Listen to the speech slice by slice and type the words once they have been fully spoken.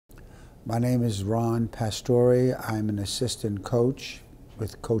My name is Ron Pastore. I'm an assistant coach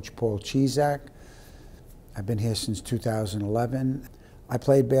with Coach Paul Chizak. I've been here since 2011. I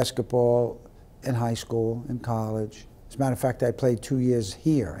played basketball in high school, in college. As a matter of fact, I played 2 years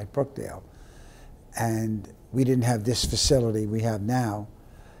here at Brookdale. And we didn't have this facility we have now.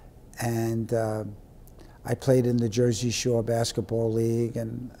 And I played in the Jersey Shore Basketball League,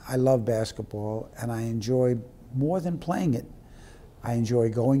 and I love basketball, and I enjoy more than playing it. I enjoy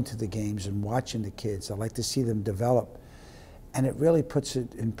going to the games and watching the kids. I like to see them develop. And it really puts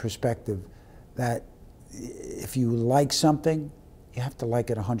it in perspective that if you like something, you have to like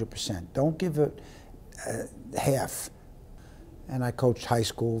it 100%. Don't give it half. And I coached high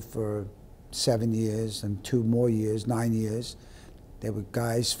school for 7 years and 2 more years, 9 years. There were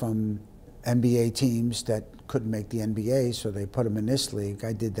guys from NBA teams that couldn't make the NBA, so they put them in this league.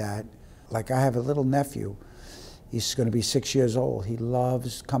 I did that. Like, I have a little nephew. He's going to be 6 years old. He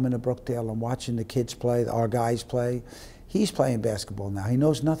loves coming to Brookdale and watching the kids play, our guys play. He's playing basketball now. He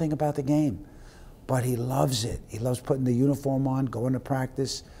knows nothing about the game, but he loves it. He loves putting the uniform on, going to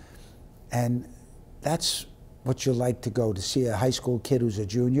practice, and that's what you like to go to see a high school kid who's a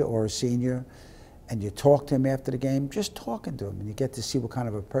junior or a senior, and you talk to him after the game, just talking to him, and you get to see what kind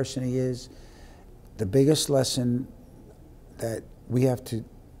of a person he is. The biggest lesson that we have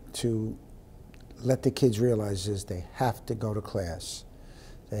to let the kids realize is they have to go to class.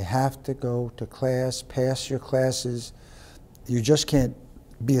 They have to go to class, pass your classes. You just can't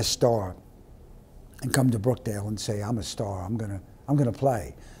be a star and come to Brookdale and say, I'm a star, I'm gonna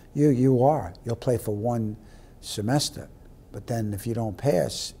play. You are. You'll play for 1 semester, but then if you don't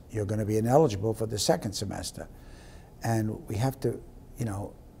pass, you're gonna be ineligible for the 2nd semester. And we have to,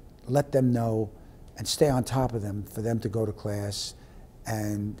 let them know and stay on top of them for them to go to class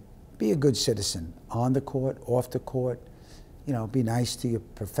and be a good citizen on the court, off the court. Be nice to your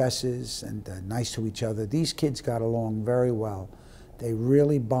professors and nice to each other. These kids got along very well. They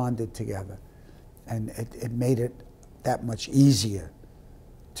really bonded together, and it made it that much easier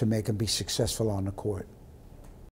to make them be successful on the court.